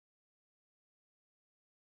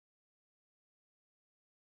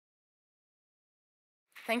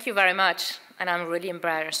Thank you very much, and I'm really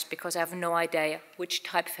embarrassed because I have no idea which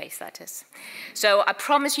typeface that is. So I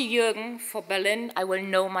promise you, Jürgen, for Berlin, I will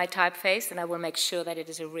know my typeface and I will make sure that it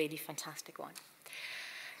is a really fantastic one.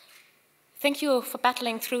 Thank you for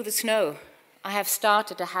battling through the snow. I have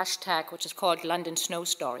started a hashtag which is called London Snow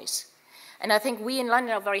Stories. And I think we in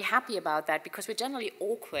London are very happy about that because we're generally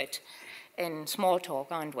awkward in small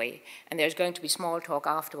talk, aren't we? And there's going to be small talk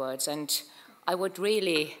afterwards. And I would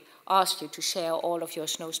really ask you to share all of your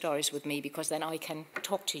snow stories with me because then I can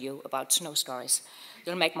talk to you about snow stories.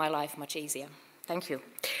 It'll make my life much easier. Thank you.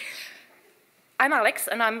 I'm Alex,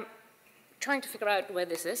 and I'm trying to figure out where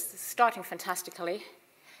this is. This is starting fantastically.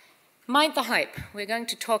 Mind the hype. We're going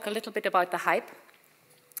to talk a little bit about the hype.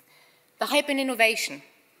 The hype in innovation.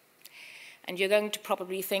 And you're going to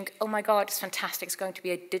probably think, oh my God, it's fantastic. It's going to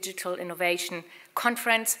be a digital innovation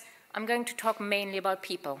conference. I'm going to talk mainly about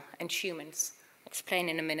people and humans. Explain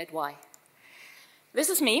in a minute why. This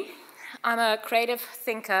is me. I'm a creative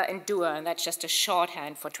thinker and doer, and that's just a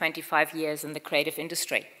shorthand for 25 years in the creative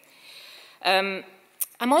industry. I'm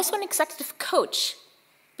also an executive coach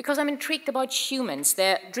because I'm intrigued about humans,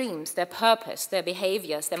 their dreams, their purpose, their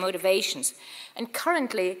behaviors, their motivations. And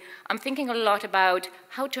currently, I'm thinking a lot about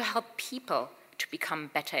how to help people to become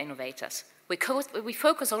better innovators. We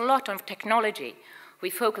focus a lot on technology. We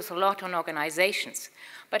focus a lot on organizations,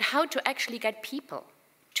 but how to actually get people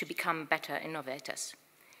to become better innovators.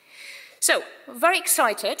 So, very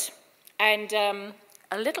excited, and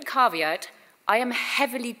a little caveat, I am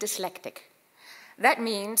heavily dyslexic. That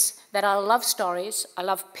means that I love stories, I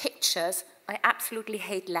love pictures, I absolutely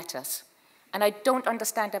hate letters, and I don't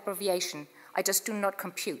understand abbreviation, I just do not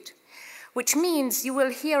compute, which means you will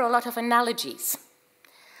hear a lot of analogies.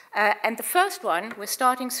 And the first one, we're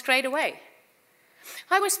starting straight away.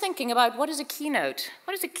 I was thinking about what is a keynote?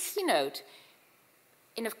 What is a keynote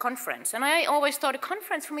in a conference? And I always thought a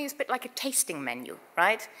conference for me is a bit like a tasting menu,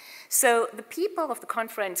 right? So the people of the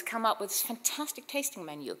conference come up with this fantastic tasting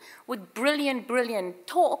menu with brilliant, brilliant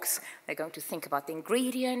talks. They're going to think about the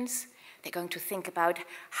ingredients. They're going to think about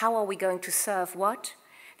how are we going to serve what.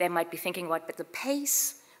 They might be thinking about the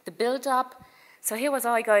pace, the build-up. So here was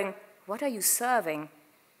I going, what are you serving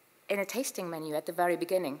in a tasting menu at the very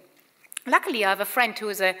beginning? Luckily, I have a friend who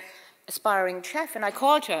is an aspiring chef, and I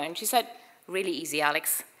called her, and she said, really easy,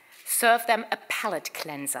 Alex. Serve them a palate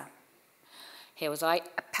cleanser. Here was I,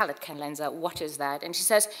 a palate cleanser, what is that? And she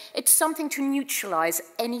says, it's something to neutralize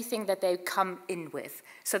anything that they come in with,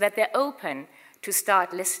 so that they're open to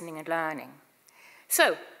start listening and learning.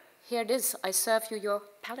 So, here it is, I serve you your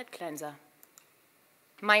palate cleanser.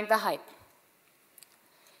 Mind the hype.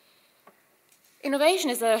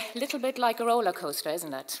 Innovation is a little bit like a roller coaster,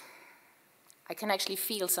 isn't it? I can actually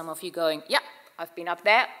feel some of you going, yeah, I've been up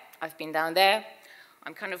there, I've been down there,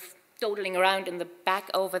 I'm kind of dawdling around in the back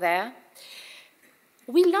over there.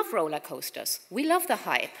 We love roller coasters, we love the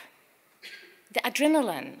hype, the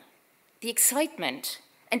adrenaline, the excitement,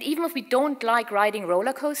 and even if we don't like riding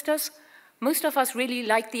roller coasters, most of us really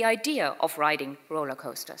like the idea of riding roller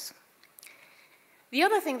coasters. The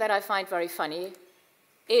other thing that I find very funny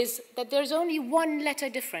is that there's only one letter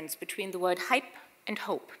difference between the word hype and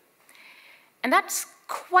hope. And that's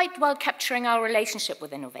quite well capturing our relationship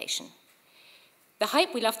with innovation. The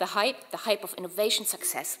hype, we love the hype of innovation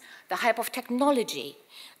success, the hype of technology,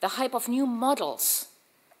 the hype of new models,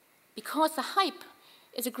 because the hype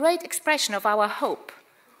is a great expression of our hope,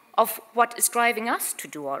 of what is driving us to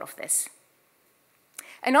do all of this.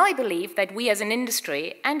 And I believe that we as an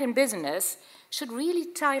industry and in business should really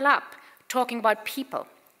dial up talking about people.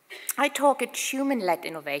 I talk at human-led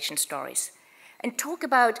innovation stories, and talk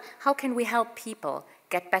about how can we help people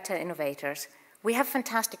get better innovators. We have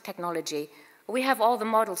fantastic technology. We have all the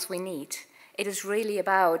models we need. It is really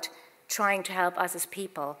about trying to help us as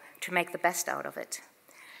people to make the best out of it.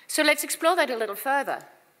 So let's explore that a little further.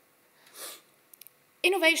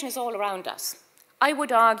 Innovation is all around us. I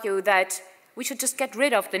would argue that we should just get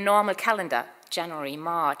rid of the normal calendar, January,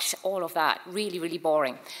 March, all of that, really, really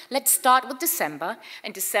boring. Let's start with December,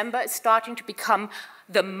 and December is starting to become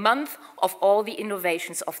the month of all the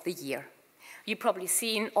innovations of the year. You've probably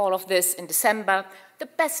seen all of this in December, the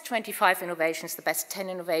best 25 innovations, the best 10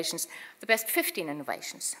 innovations, the best 15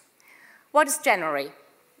 innovations. What is January?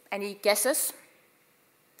 Any guesses?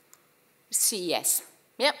 CES.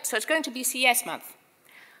 Yep, so it's going to be CES month.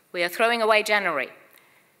 We are throwing away January.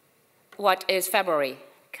 What is February?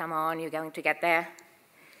 Come on, you're going to get there.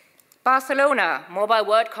 Barcelona, Mobile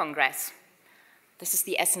World Congress. This is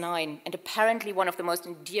the S9, and apparently one of the most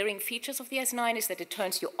endearing features of the S9 is that it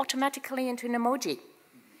turns you automatically into an emoji.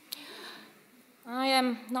 I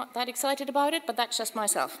am not that excited about it, but that's just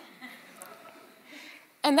myself.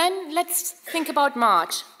 And then let's think about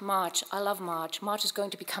March. March, I love March. March is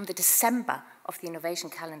going to become the December of the innovation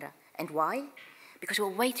calendar. And why? Because we're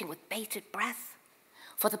waiting with bated breath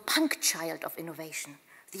for the punk child of innovation,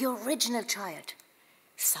 the original child,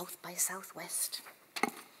 South by Southwest.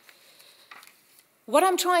 What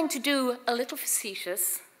I'm trying to do, a little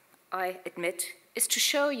facetious, I admit, is to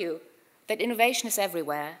show you that innovation is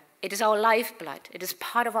everywhere. It is our lifeblood. It is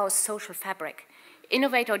part of our social fabric.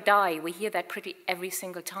 Innovate or die, we hear that pretty every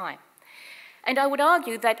single time. And I would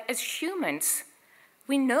argue that as humans,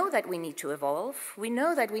 we know that we need to evolve. We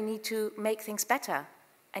know that we need to make things better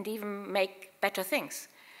and even make better things.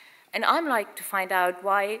 And I'm like to find out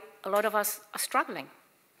why a lot of us are struggling.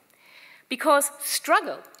 Because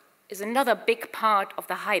struggle is another big part of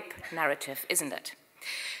the hype narrative, isn't it?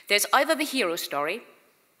 There's either the hero story,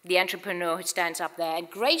 the entrepreneur who stands up there and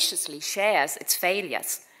graciously shares its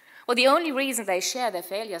failures. Well, the only reason they share their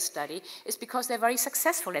failure study is because they're very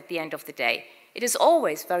successful at the end of the day. It is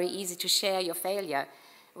always very easy to share your failure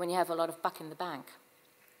when you have a lot of buck in the bank.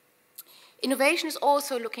 Innovation is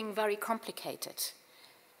also looking very complicated.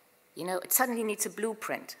 You know, it suddenly needs a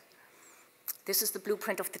blueprint. This is the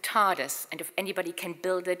blueprint of the TARDIS, and if anybody can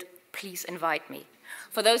build it, please invite me.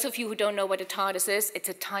 For those of you who don't know what a TARDIS is, it's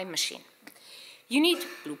a time machine. You need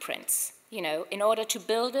blueprints, you know, in order to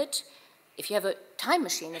build it. If you have a time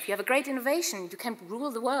machine, if you have a great innovation, you can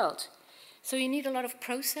rule the world. So you need a lot of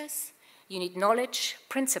process, you need knowledge,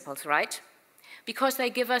 principles, right? Because they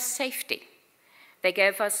give us safety. They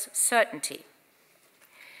give us certainty.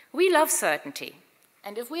 We love certainty.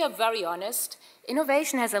 And if we are very honest,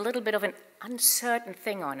 innovation has a little bit of an uncertain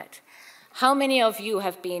thing on it. How many of you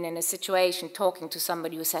have been in a situation talking to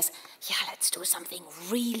somebody who says, yeah, let's do something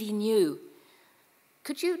really new?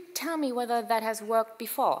 Could you tell me whether that has worked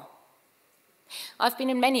before? I've been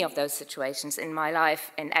in many of those situations in my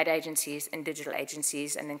life, in ad agencies, in digital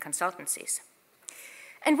agencies, and in consultancies.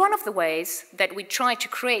 And one of the ways that we try to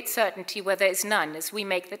create certainty where there is none is we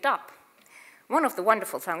make that up. One of the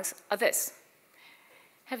wonderful things are this.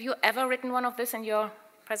 Have you ever written one of this in your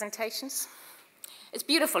presentations? It's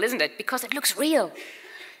beautiful, isn't it? Because it looks real.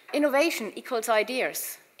 Innovation equals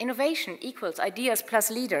ideas. Innovation equals ideas plus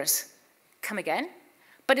leaders. Come again?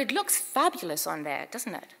 But it looks fabulous on there,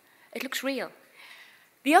 doesn't it? It looks real.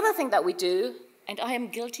 The other thing that we do, and I am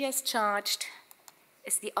guilty as charged,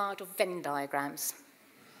 is the art of Venn diagrams.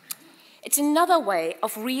 It's another way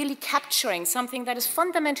of really capturing something that is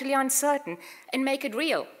fundamentally uncertain and make it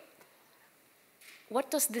real.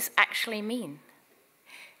 What does this actually mean?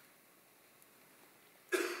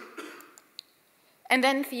 And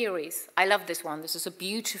then theories. I love this one. This is a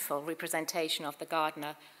beautiful representation of the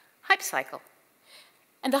Gardner hype cycle.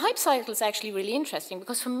 And the hype cycle is actually really interesting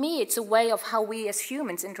because for me it's a way of how we as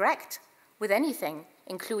humans interact with anything,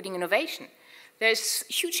 including innovation. There's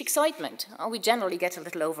huge excitement. We generally get a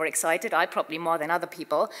little overexcited, I probably more than other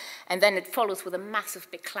people, and then it follows with a massive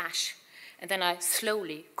big clash. And then I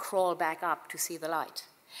slowly crawl back up to see the light.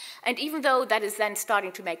 And even though that is then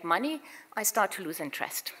starting to make money, I start to lose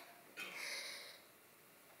interest.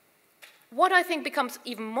 What I think becomes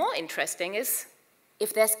even more interesting is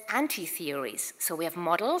if there's anti-theories. So we have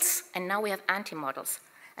models, and now we have anti-models.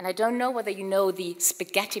 And I don't know whether you know the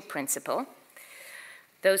spaghetti principle.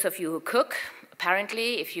 Those of you who cook,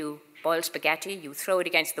 apparently, if you boil spaghetti, you throw it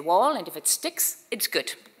against the wall, and if it sticks, it's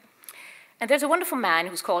good. And there's a wonderful man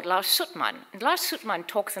who's called Lars Suttman. And Lars Suttman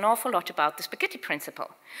talks an awful lot about the spaghetti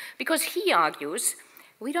principle, because he argues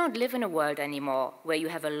we don't live in a world anymore where you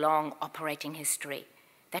have a long operating history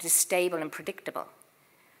that is stable and predictable.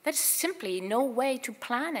 There's simply no way to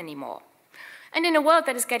plan anymore. And in a world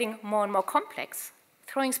that is getting more and more complex,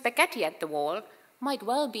 throwing spaghetti at the wall might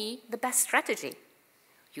well be the best strategy.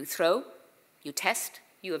 You throw, you test,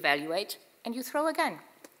 you evaluate, and you throw again.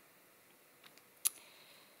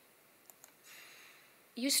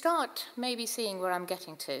 You start maybe seeing where I'm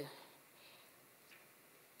getting to.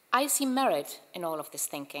 I see merit in all of this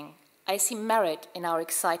thinking. I see merit in our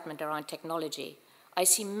excitement around technology. I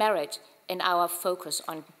see merit in our focus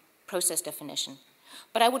on process definition.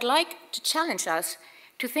 But I would like to challenge us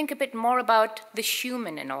to think a bit more about the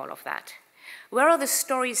human in all of that. Where are the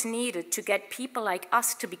stories needed to get people like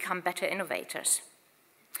us to become better innovators?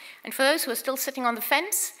 And for those who are still sitting on the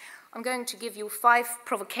fence, I'm going to give you 5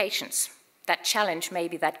 provocations that challenge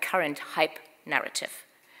maybe that current hype narrative.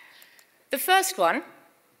 The first one,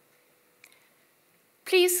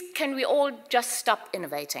 please, can we all just stop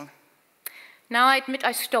innovating? Now, I admit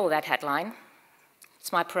I stole that headline.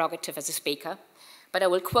 It's my prerogative as a speaker, but I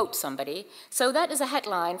will quote somebody. So that is a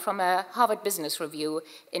headline from a Harvard Business Review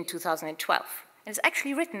in 2012. And it's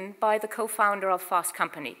actually written by the co-founder of Fast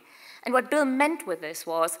Company. And what Bill meant with this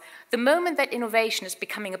was the moment that innovation is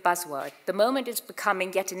becoming a buzzword, the moment it's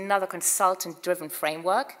becoming yet another consultant-driven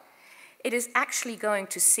framework, it is actually going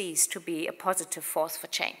to cease to be a positive force for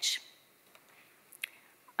change.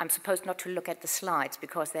 I'm supposed not to look at the slides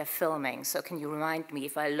because they're filming, so can you remind me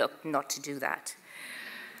if I look not to do that?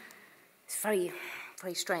 It's very,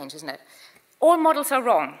 very strange, isn't it? All models are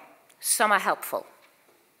wrong. Some are helpful.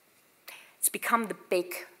 It's become the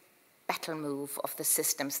big battle move of the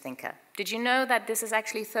systems thinker. Did you know that this is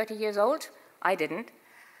actually 30 years old? I didn't.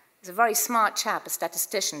 There's a very smart chap, a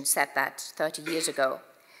statistician, said that 30 years ago.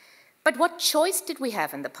 But what choice did we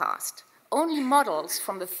have in the past? Only models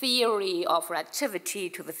from the theory of relativity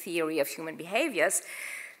to the theory of human behaviors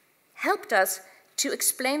helped us to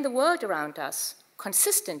explain the world around us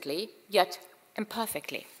consistently, yet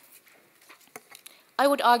imperfectly. I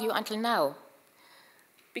would argue until now,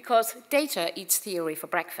 because data eats theory for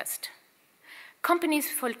breakfast. Companies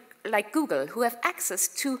like Google, who have access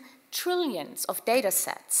to trillions of data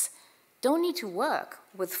sets, don't need to work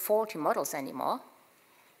with faulty models anymore.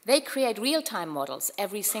 They create real-time models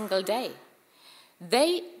every single day.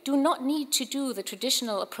 They do not need to do the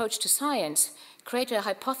traditional approach to science, create a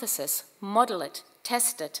hypothesis, model it,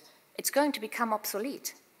 test it. It's going to become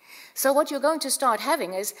obsolete. So what you're going to start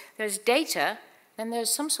having is there's data, then there's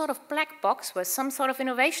some sort of black box where some sort of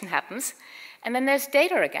innovation happens, and then there's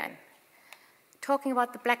data again. Talking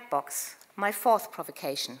about the black box, my fourth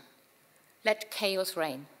provocation, let chaos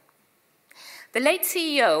reign. The late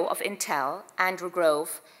CEO of Intel, Andrew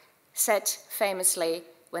Grove, said famously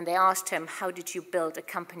when they asked him, how did you build a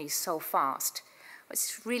company so fast?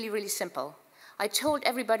 It's really, really simple. I told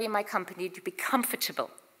everybody in my company to be comfortable,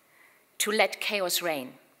 to let chaos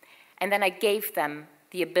reign. And then I gave them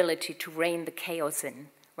the ability to rein the chaos in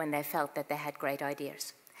when they felt that they had great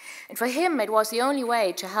ideas. And for him, it was the only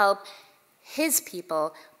way to help his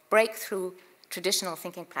people break through traditional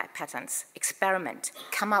thinking patterns, experiment,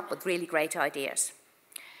 come up with really great ideas.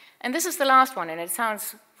 And this is the last one, and it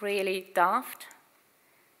sounds really daft,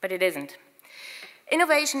 but it isn't.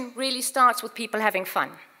 Innovation really starts with people having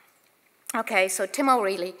fun. Okay, so Tim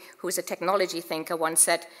O'Reilly, who is a technology thinker, once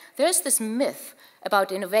said, there's this myth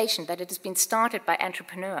about innovation that it has been started by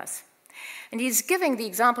entrepreneurs. And he's giving the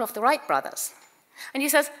example of the Wright brothers. And he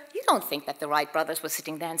says, you don't think that the Wright brothers were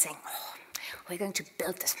sitting there and saying, oh, we're going to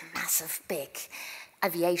build this massive, big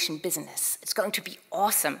aviation business. It's going to be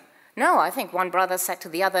awesome. No, I think one brother said to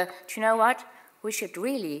the other, do you know what? We should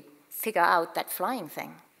really figure out that flying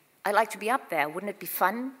thing. I'd like to be up there. Wouldn't it be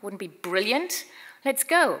fun? Wouldn't it be brilliant? Let's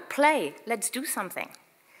go, play, let's do something.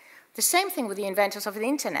 The same thing with the inventors of the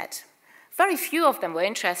internet. Very few of them were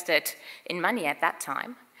interested in money at that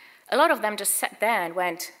time. A lot of them just sat there and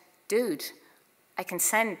went, dude, I can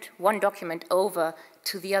send one document over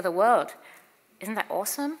to the other world. Isn't that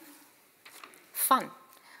awesome? Fun.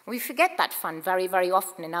 We forget that fun very, very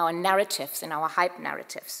often in our narratives, in our hype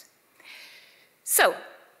narratives. So,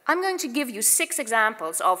 I'm going to give you 6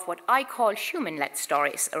 examples of what I call human-led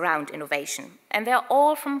stories around innovation, and they're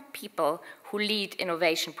all from people who lead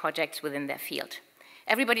innovation projects within their field.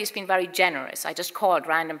 Everybody's been very generous. I just called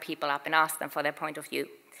random people up and asked them for their point of view.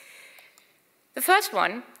 The first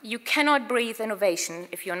one, you cannot breathe innovation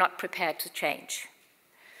if you're not prepared to change.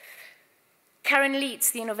 Karen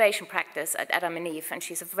leads the innovation practice at Adam and Eve, and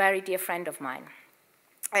she's a very dear friend of mine.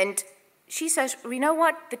 And she says, you know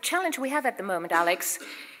what, the challenge we have at the moment, Alex,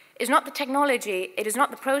 is not the technology, it is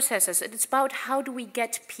not the processes, it's about how do we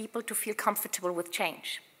get people to feel comfortable with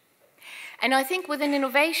change. And I think within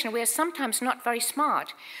innovation, we are sometimes not very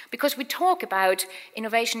smart, because we talk about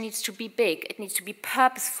innovation needs to be big, it needs to be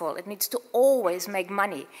purposeful, it needs to always make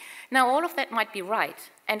money. Now, all of that might be right,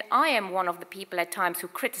 and I am one of the people at times who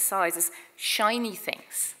criticizes shiny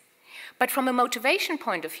things. But from a motivation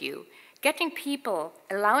point of view, getting people,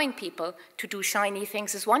 allowing people to do shiny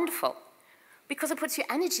things is wonderful, because it puts your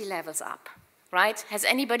energy levels up, right? Has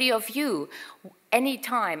anybody of you any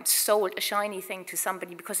time sold a shiny thing to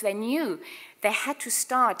somebody because they knew they had to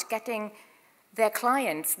start getting their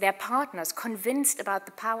clients, their partners, convinced about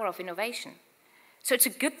the power of innovation? So it's a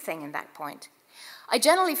good thing in that point. I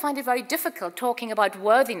generally find it very difficult talking about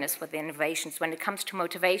worthiness with innovations when it comes to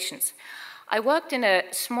motivations. I worked in a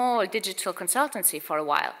small digital consultancy for a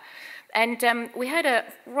while, and we had a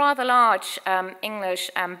rather large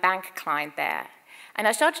English bank client there. And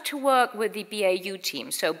I started to work with the BAU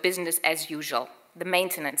team, so business as usual, the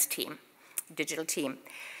maintenance team, digital team.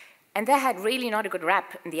 And they had really not a good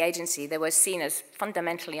rap in the agency. They were seen as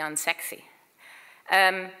fundamentally unsexy.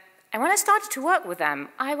 And when I started to work with them,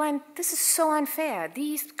 I went, this is so unfair.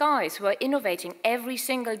 These guys were innovating every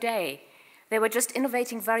single day. They were just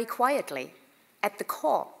innovating very quietly at the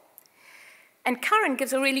core. And Karen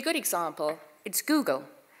gives a really good example. It's Google.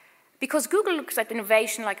 Because Google looks at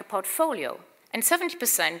innovation like a portfolio, and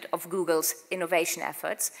 70% of Google's innovation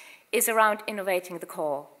efforts is around innovating the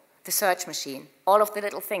core, the search machine, all of the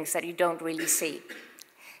little things that you don't really see.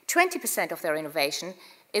 20% of their innovation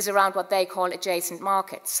is around what they call adjacent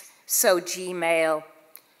markets, so Gmail,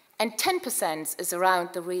 and 10% is around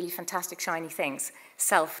the really fantastic shiny things,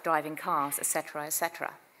 self-driving cars, etc.,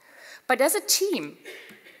 etc. But as a team,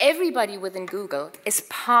 everybody within Google is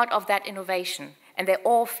part of that innovation, and they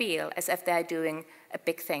all feel as if they're doing a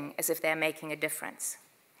big thing, as if they're making a difference.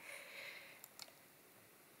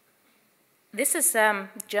 This is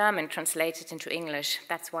German translated into English.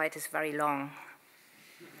 That's why it is very long.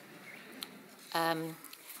 And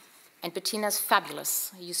Bettina's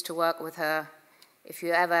fabulous. I used to work with her. If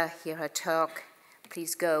you ever hear her talk,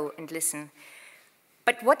 please go and listen.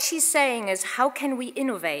 But what she's saying is, how can we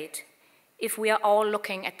innovate if we are all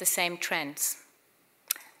looking at the same trends?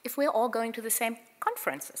 If we're all going to the same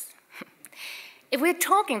conferences? If we're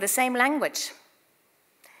talking the same language?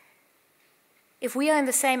 If we are in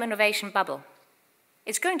the same innovation bubble?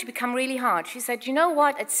 It's going to become really hard. She said, you know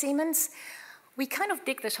what, at Siemens, we kind of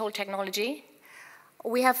dig this whole technology.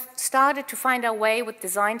 We have started to find our way with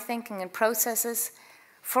design thinking and processes.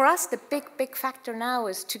 For us, the big factor now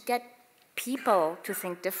is to get people to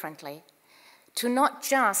think differently, to not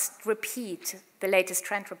just repeat the latest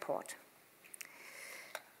trend report.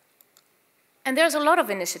 And there's a lot of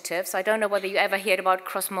initiatives. I don't know whether you ever heard about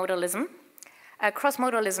cross-modalism.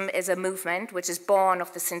 Cross-modalism is a movement which is born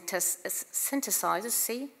of the synthesizers,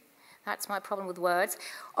 see? That's my problem with words,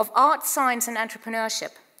 of art, science, and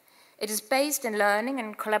entrepreneurship. It is based in learning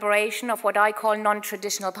and collaboration of what I call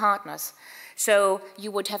non-traditional partners. So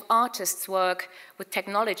you would have artists work with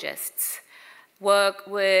technologists, work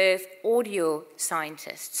with audio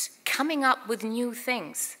scientists, coming up with new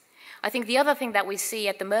things. I think the other thing that we see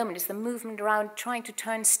at the moment is the movement around trying to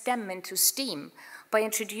turn STEM into STEAM by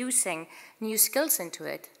introducing new skills into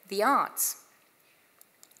it, the arts.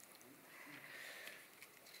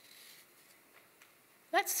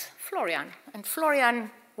 That's Florian, and Florian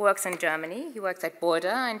works in Germany. He works at Border,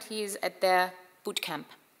 and he's at their boot camp.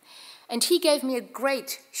 And he gave me a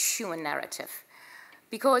great human narrative,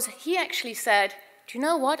 because he actually said, do you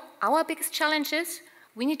know what our biggest challenge is?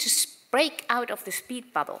 We need to break out of the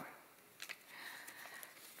speed bubble.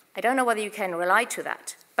 I don't know whether you can relate to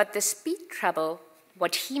that, but the speed trouble,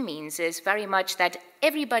 what he means is very much that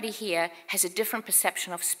everybody here has a different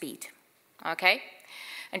perception of speed, okay?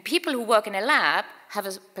 And people who work in a lab have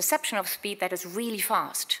a perception of speed that is really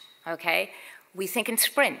fast, okay? We think in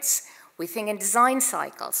sprints, we think in design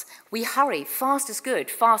cycles, we hurry, fast is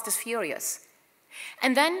good, fast is furious.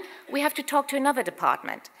 And then we have to talk to another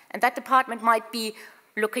department, and that department might be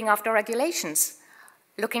looking after regulations,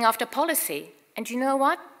 looking after policy. And you know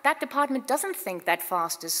what? That department doesn't think that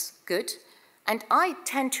fast is good, and I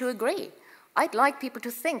tend to agree. I'd like people to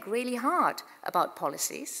think really hard about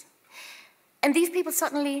policies. And these people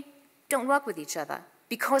suddenly don't work with each other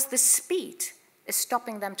because the speed is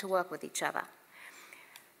stopping them to work with each other.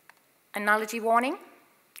 Analogy warning,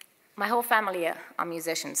 my whole family are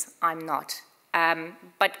musicians, I'm not.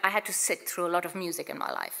 But I had to sit through a lot of music in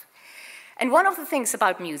my life. And one of the things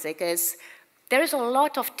about music is there is a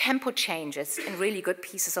lot of tempo changes in really good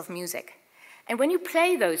pieces of music. And when you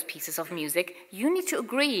play those pieces of music, you need to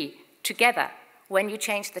agree together when you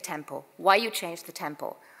change the tempo, why you change the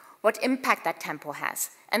tempo, what impact that tempo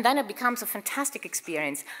has. And then it becomes a fantastic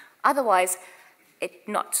experience. Otherwise,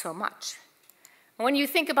 not so much. When you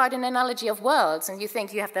think about an analogy of worlds, and you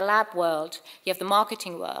think you have the lab world, you have the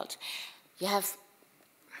marketing world, you have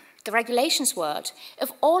the regulations world,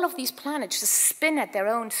 if all of these planets just spin at their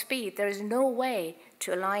own speed, there is no way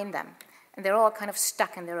to align them. And they're all kind of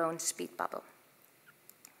stuck in their own speed bubble.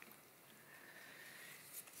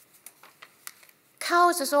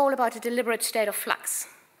 Chaos is all about a deliberate state of flux.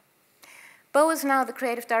 Bo is now the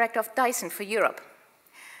creative director of Dyson for Europe.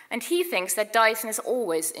 And he thinks that Dyson is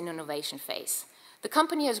always in innovation phase. The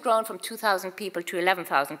company has grown from 2,000 people to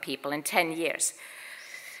 11,000 people in 10 years.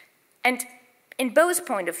 And in Bo's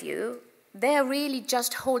point of view, they are really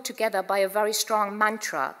just held together by a very strong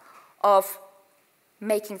mantra of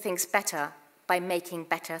making things better by making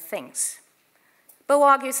better things. Bo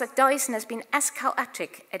argues that Dyson has been as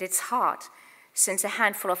chaotic at its heart since a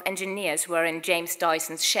handful of engineers were in James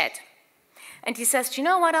Dyson's shed. And he says, do you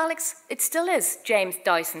know what, Alex? It still is James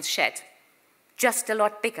Dyson's shed, just a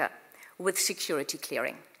lot bigger, with security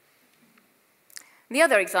clearing. The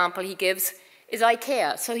other example he gives is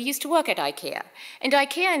IKEA. So he used to work at IKEA. And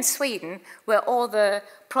IKEA in Sweden, where all the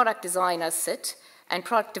product designers sit and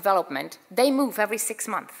product development, they move every 6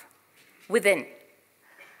 months. within.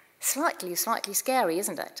 Slightly scary,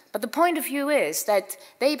 isn't it? But the point of view is that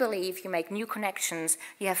they believe you make new connections,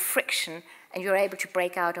 you have friction, and you're able to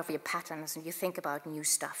break out of your patterns and you think about new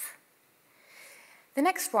stuff. The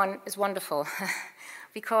next one is wonderful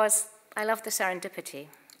because I love the serendipity.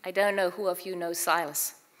 I don't know who of you knows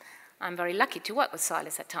Silas. I'm very lucky to work with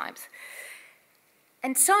Silas at times.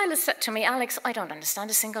 And Silas said to me, Alex, I don't understand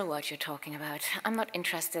a single word you're talking about. I'm not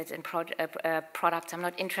interested in products. I'm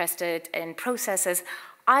not interested in processes.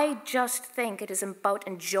 I just think it is about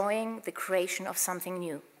enjoying the creation of something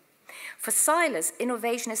new. For Silas,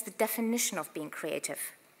 innovation is the definition of being creative.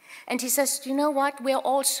 And he says, you know what? We're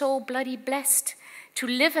all so bloody blessed to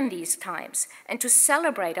live in these times and to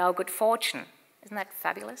celebrate our good fortune. Isn't that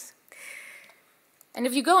fabulous? And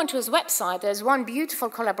if you go onto his website, there's one beautiful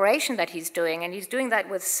collaboration that he's doing, and he's doing that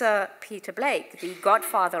with Sir Peter Blake, the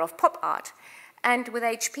godfather of pop art, and with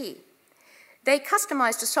HP. They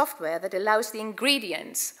customized a software that allows the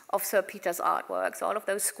ingredients of Sir Peter's artworks, all of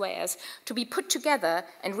those squares, to be put together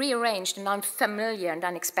and rearranged in unfamiliar and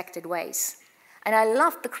unexpected ways. And I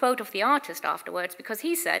loved the quote of the artist afterwards, because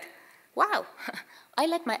he said, wow, I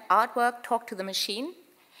let my artwork talk to the machine,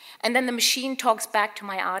 and then the machine talks back to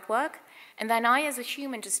my artwork, and then I, as a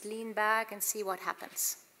human, just lean back and see what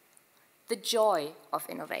happens. The joy of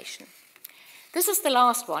innovation. This is the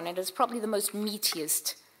last one, and it's probably the most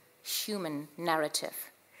meatiest human narrative.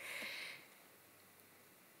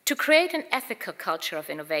 To create an ethical culture of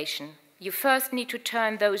innovation, you first need to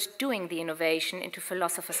turn those doing the innovation into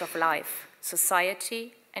philosophers of life,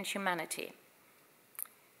 society, and humanity.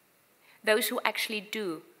 Those who actually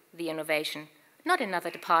do the innovation, not another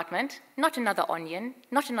department, not another onion,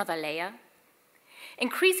 not another layer.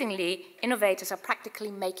 Increasingly, innovators are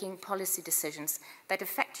practically making policy decisions that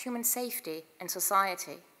affect human safety and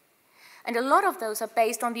society. And a lot of those are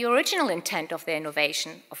based on the original intent of their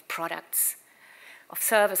innovation, of products, of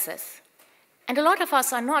services. And a lot of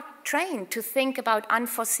us are not trained to think about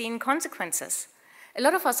unforeseen consequences. A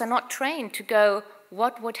lot of us are not trained to go,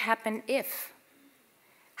 what would happen if?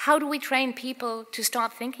 How do we train people to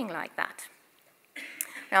start thinking like that?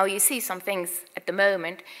 Now, you see some things at the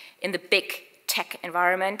moment in the big tech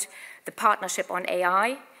environment, the partnership on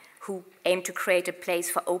AI, who aim to create a place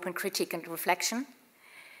for open critique and reflection.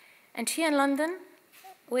 And here in London,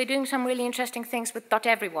 we're doing some really interesting things with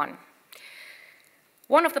 .everyone.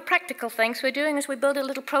 One of the practical things we're doing is we build a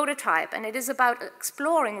little prototype, and it is about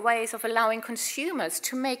exploring ways of allowing consumers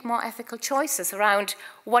to make more ethical choices around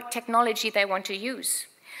what technology they want to use.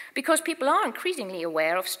 Because people are increasingly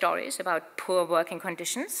aware of stories about poor working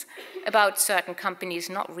conditions, about certain companies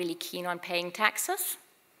not really keen on paying taxes,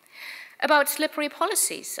 about slippery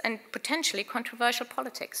policies and potentially controversial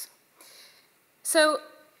politics. So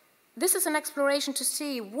this is an exploration to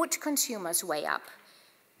see, would consumers weigh up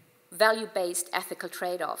value-based ethical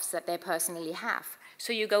trade-offs that they personally have?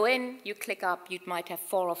 So you go in, you click up, you might have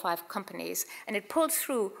 4 or 5 companies, and it pulls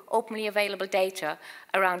through openly available data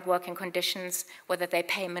around working conditions, whether they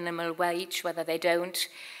pay minimal wage, whether they don't,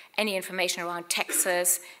 any information around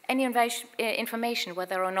taxes, any information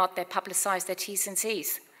whether or not they publicize their T's and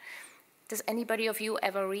C's. Does anybody of you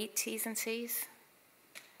ever read T's and C's?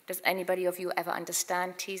 Does anybody of you ever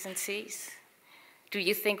understand T's and C's? Do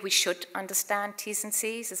you think we should understand T's and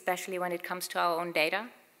C's, especially when it comes to our own data?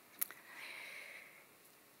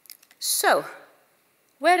 So,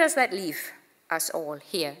 where does that leave us all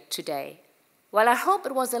here today? Well, I hope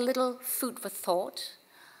it was a little food for thought.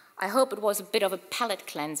 I hope it was a bit of a palate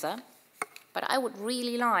cleanser. But I would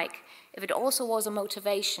really like if it also was a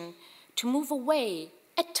motivation to move away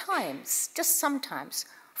at times, just sometimes,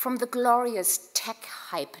 from the glorious tech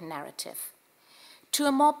hype narrative to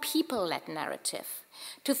a more people-led narrative,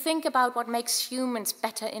 to think about what makes humans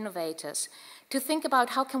better innovators, to think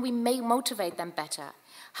about how can we motivate them better,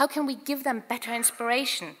 how can we give them better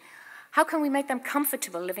inspiration, how can we make them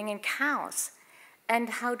comfortable living in chaos, and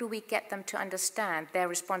how do we get them to understand their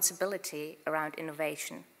responsibility around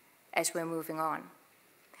innovation as we're moving on.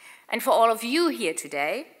 And for all of you here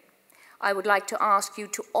today, I would like to ask you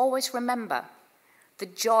to always remember the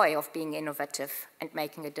joy of being innovative and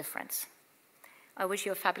making a difference. I wish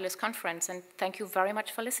you a fabulous conference, and thank you very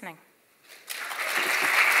much for listening.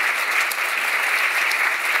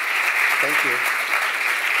 Thank you.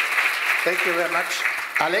 Thank you very much.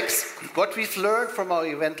 Alex, what we've learned from our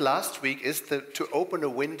event last week is to open a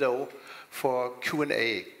window for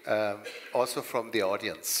Q&A, also from the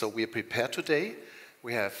audience. So we are prepared today.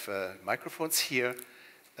 We have microphones here.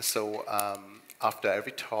 So after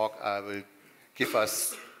every talk, I will give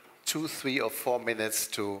us 2, 3, or 4 minutes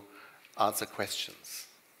to answer questions.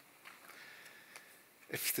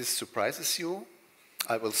 If this surprises you,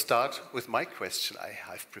 I will start with my question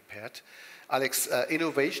I've prepared. Alex,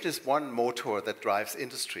 innovation is one motor that drives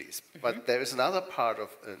industries, but there is another part of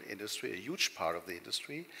an industry, a huge part of the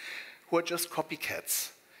industry, who are just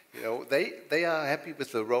copycats. You know, they are happy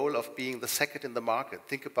with the role of being the second in the market.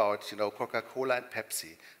 Think about, you know, Coca-Cola and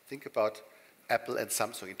Pepsi. Think about Apple and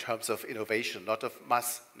Samsung in terms of innovation, not of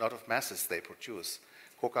masses they produce.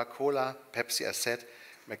 Coca-Cola, Pepsi, I said,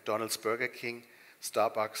 McDonald's, Burger King,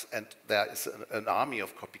 Starbucks, and there is an army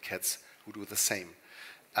of copycats who do the same.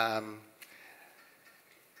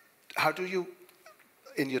 How do you,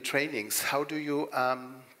 in your trainings, how do you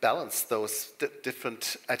balance those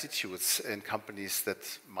different attitudes in companies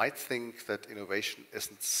that might think that innovation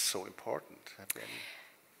isn't so important?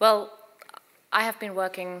 Well, I have been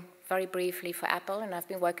working very briefly for Apple, and I've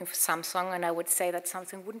been working for Samsung, and I would say that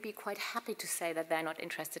Samsung wouldn't be quite happy to say that they're not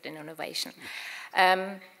interested in innovation.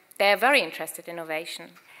 They're very interested in innovation.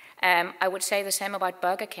 I would say the same about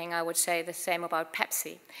Burger King. I would say the same about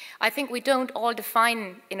Pepsi. I think we don't all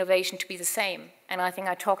define innovation to be the same. And I think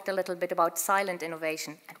I talked a little bit about silent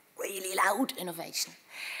innovation and really loud innovation.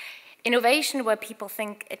 Innovation where people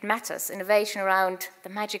think it matters. Innovation around the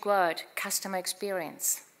magic word, customer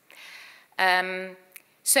experience.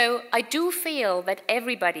 So I do feel that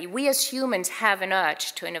everybody, we as humans, have an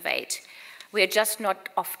urge to innovate. We are just not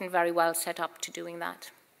often very well set up to doing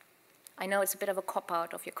that. I know it's a bit of a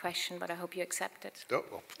cop-out of your question, but I hope you accept it. Oh,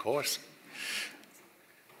 of course.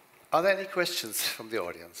 Are there any questions from the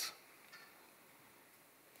audience?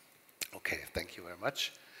 Okay, thank you very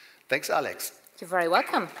much. Thanks, Alex. You're very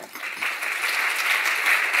welcome.